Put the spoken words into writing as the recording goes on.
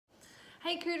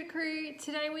Hey Cooter Crew,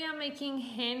 today we are making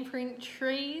handprint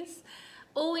trees.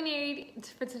 All we need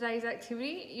for today's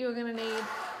activity, you're going to need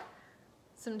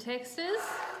some texters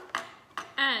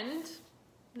and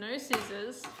no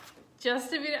scissors,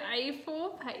 just a bit of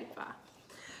A4 paper.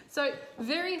 So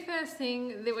very first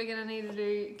thing that we're going to need to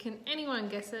do, can anyone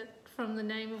guess it from the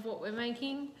name of what we're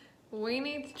making? We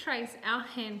need to trace our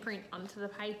handprint onto the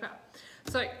paper.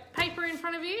 So paper in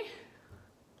front of you.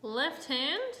 Left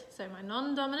hand, so my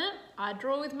non-dominant, I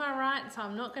draw with my right, so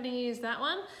I'm not going to use that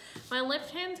one. My left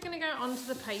hand's going to go onto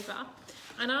the paper,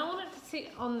 and I want it to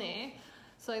sit on there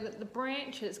so that the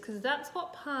branches, because that's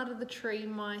what part of the tree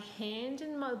my hand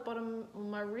and my bottom, or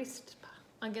my wrist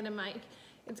are going to make.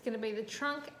 It's going to be the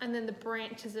trunk and then the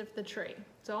branches of the tree.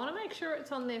 So I want to make sure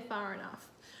it's on there far enough.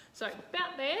 So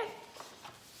about there,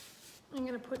 I'm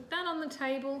going to put that on the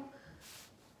table.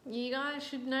 You guys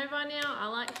should know by now, I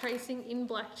like tracing in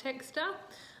black texter.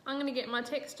 I'm going to get my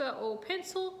texter or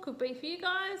pencil, could be for you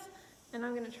guys, and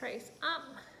I'm going to trace up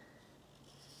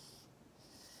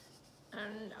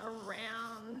and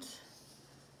around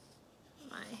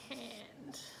my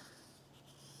hand.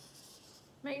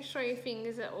 Make sure your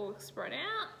fingers are all spread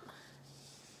out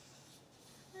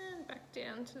and back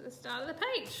down to the start of the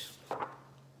page.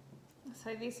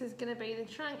 So this is going to be the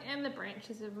trunk and the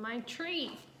branches of my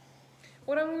tree.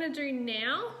 What I'm going to do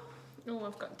now, oh,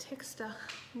 I've got texter,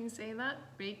 you see that?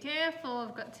 Be careful,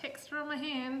 I've got texter on my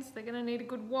hands, they're going to need a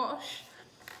good wash.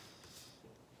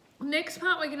 Next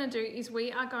part we're going to do is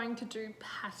we are going to do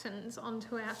patterns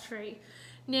onto our tree.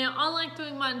 Now I like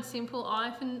doing mine simple,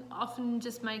 I often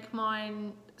just make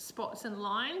mine spots and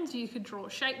lines. You could draw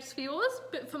shapes for yours,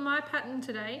 but for my pattern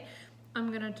today, I'm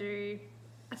going to do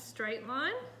a straight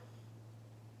line,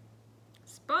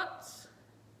 spots,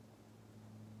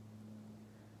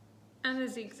 and a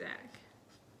zigzag.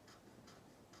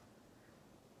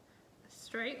 A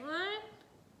straight line,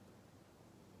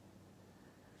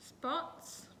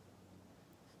 spots,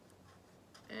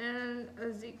 and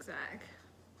a zigzag.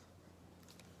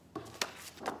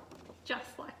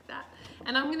 Just like that.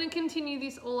 And I'm going to continue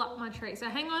this all up my tree. So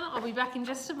hang on, I'll be back in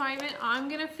just a moment. I'm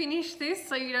going to finish this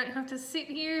so you don't have to sit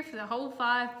here for the whole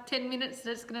 5-10 minutes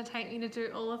that it's going to take me to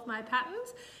do all of my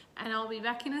patterns. And I'll be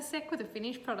back in a sec with a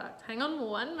finished product. Hang on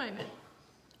one moment.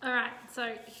 Alright,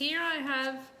 so here I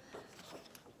have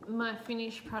my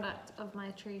finished product of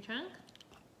my tree trunk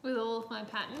with all of my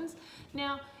patterns.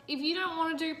 Now, if you don't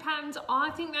want to do patterns, I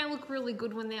think they look really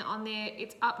good when they're on there.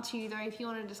 It's up to you though, if you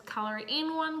want to just colour it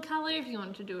in one colour, if you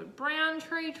want to do a brown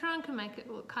tree trunk and make it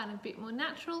look kind of a bit more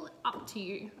natural, up to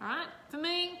you, alright? For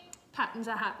me, patterns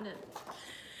are happening.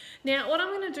 Now, what I'm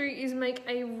going to do is make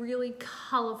a really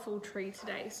colourful tree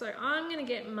today. So I'm going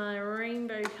to get my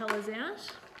rainbow colours out.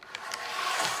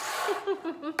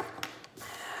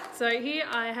 So here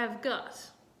I have got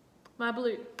my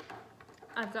blue.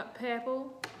 I've got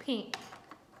purple, pink,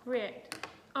 red,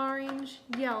 orange,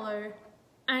 yellow,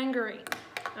 and green.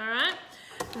 Alright?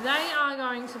 They are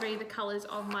going to be the colours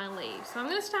of my leaves. So I'm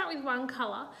going to start with one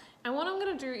colour, and what I'm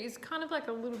going to do is kind of like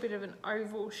a little bit of an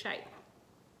oval shape.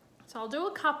 So I'll do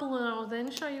a couple and I'll then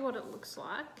show you what it looks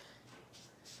like.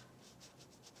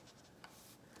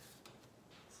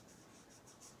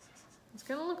 It's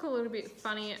going to look a little bit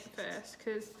funny at first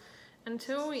because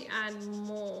until we add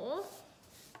more,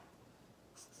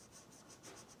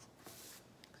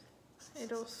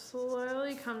 it'll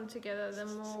slowly come together the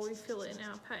more we fill in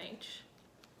our page.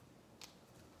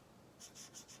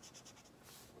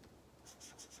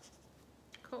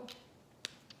 Cool.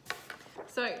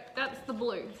 So that's the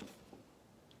blue.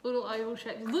 Little oval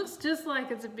shape. It looks just like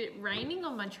it's a bit raining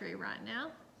on my tree right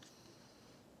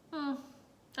now.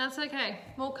 That's okay.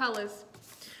 More colours.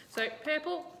 So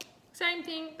purple, same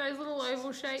thing, those little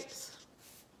oval shapes.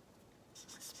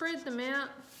 Spread them out.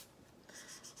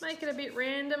 Make it a bit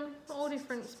random, all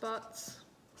different spots.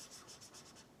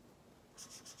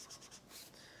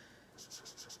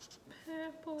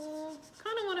 Purple,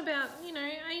 kind of want about,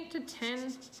 8 to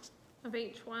 10 of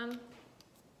each one.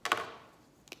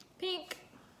 Pink.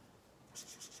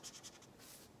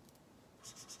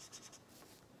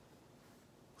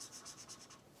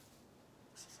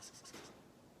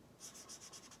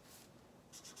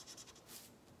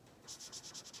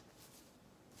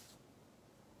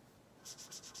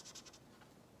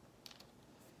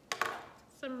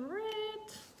 Some red.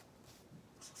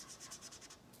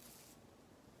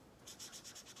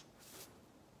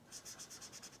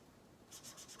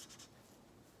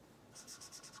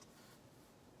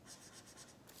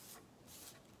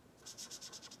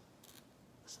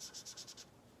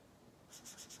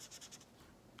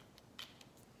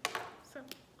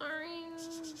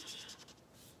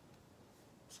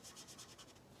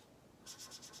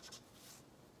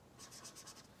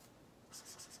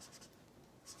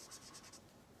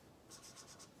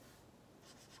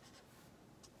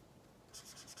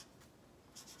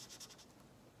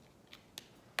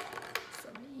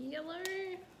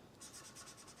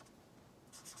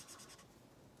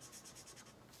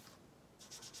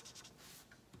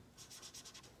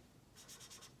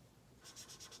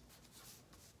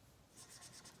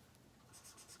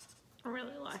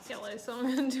 like yellow, so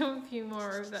I'm going to do a few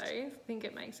more of those. I think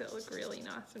it makes it look really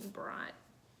nice and bright.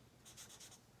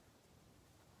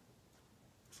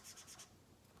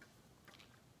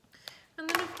 And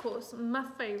then of course, my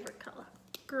favourite colour,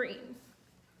 green.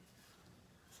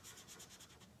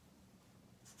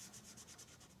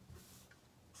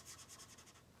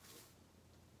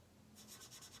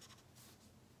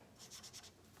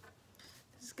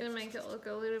 This is going to make it look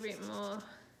a little bit more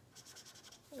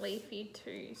leafy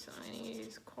too, so I'm going to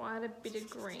use quite a bit of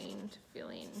green to fill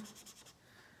in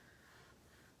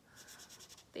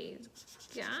these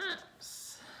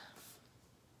gaps.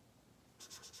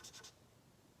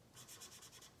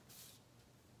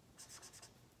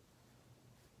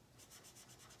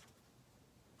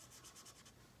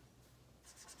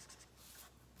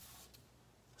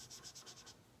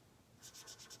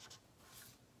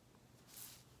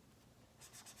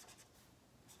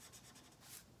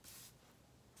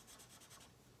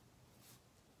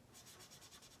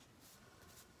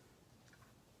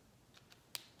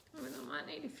 I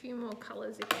need a few more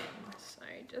colours again, so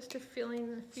just to fill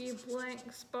in a few blank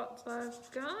spots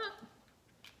I've got.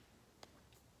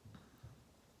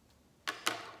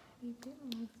 A bit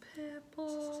more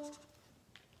purple,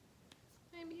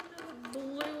 maybe another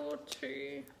blue or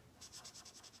two.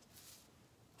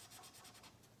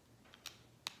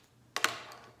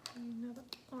 Another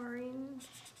orange.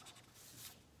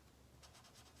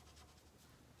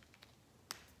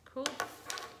 Cool.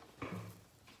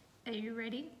 Are you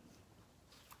ready?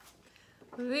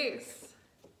 This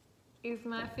is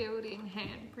my filled-in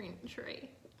handprint tree.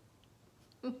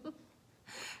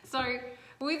 So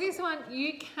with this one,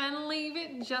 you can leave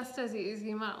it just as is.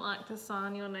 You might like to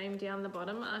sign your name down the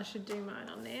bottom. I should do mine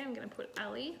on there. I'm going to put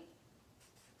Ali.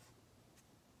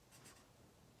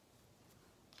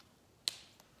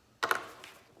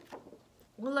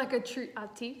 Like a true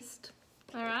artiste.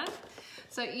 All right.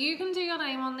 So you can do your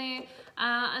name on there.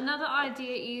 Another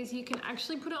idea is you can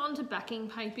actually put it onto backing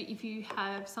paper if you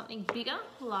have something bigger,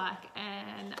 like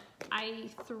an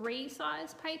A3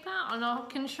 size paper, and I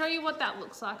can show you what that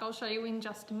looks like. I'll show you in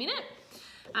just a minute.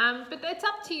 But that's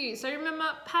up to you. So remember,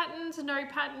 patterns, no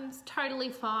patterns, totally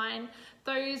fine.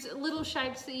 Those little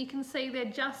shapes that you can see, they're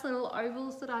just little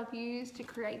ovals that I've used to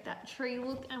create that tree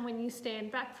look, and when you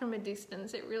stand back from a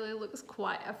distance, it really looks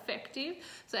quite effective.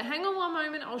 So hang on one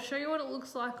moment, I'll show you what it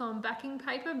looks like on backing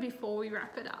paper before we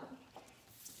wrap it up.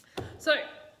 So,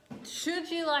 should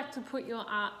you like to put your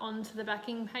art onto the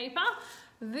backing paper,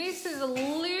 this is a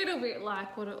little bit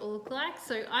like what it will look like.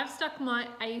 So I've stuck my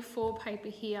A4 paper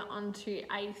here onto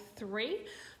A3.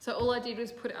 So all I did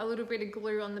was put a little bit of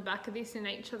glue on the back of this in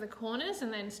each of the corners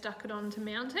and then stuck it on to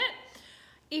mount it.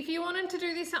 If you wanted to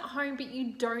do this at home but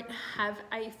you don't have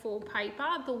A4 paper,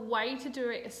 the way to do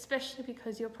it, especially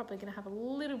because you're probably going to have a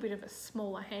little bit of a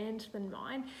smaller hand than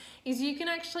mine, is you can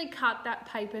actually cut that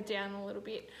paper down a little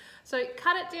bit. So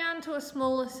cut it down to a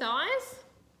smaller size.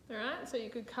 Alright, so you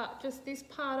could cut just this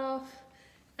part off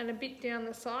and a bit down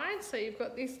the side, so you've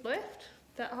got this left,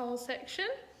 that whole section.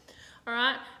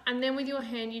 Alright, and then with your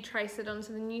hand you trace it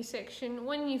onto the new section.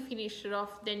 When you finish it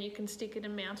off, then you can stick it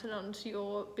and mount it onto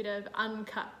your bit of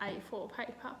uncut A4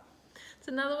 paper. It's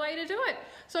another way to do it.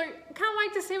 So can't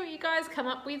wait to see what you guys come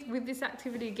up with this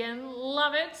activity again.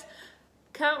 Love it.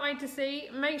 Can't wait to see.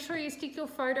 Make sure you stick your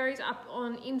photos up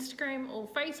on Instagram or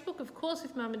Facebook, of course,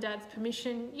 with Mum and Dad's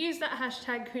permission. Use that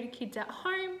hashtag CoutaKidz at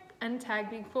home and tag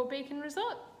Big 4 Beacon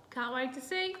Resort. Can't wait to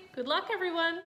see. Good luck, everyone.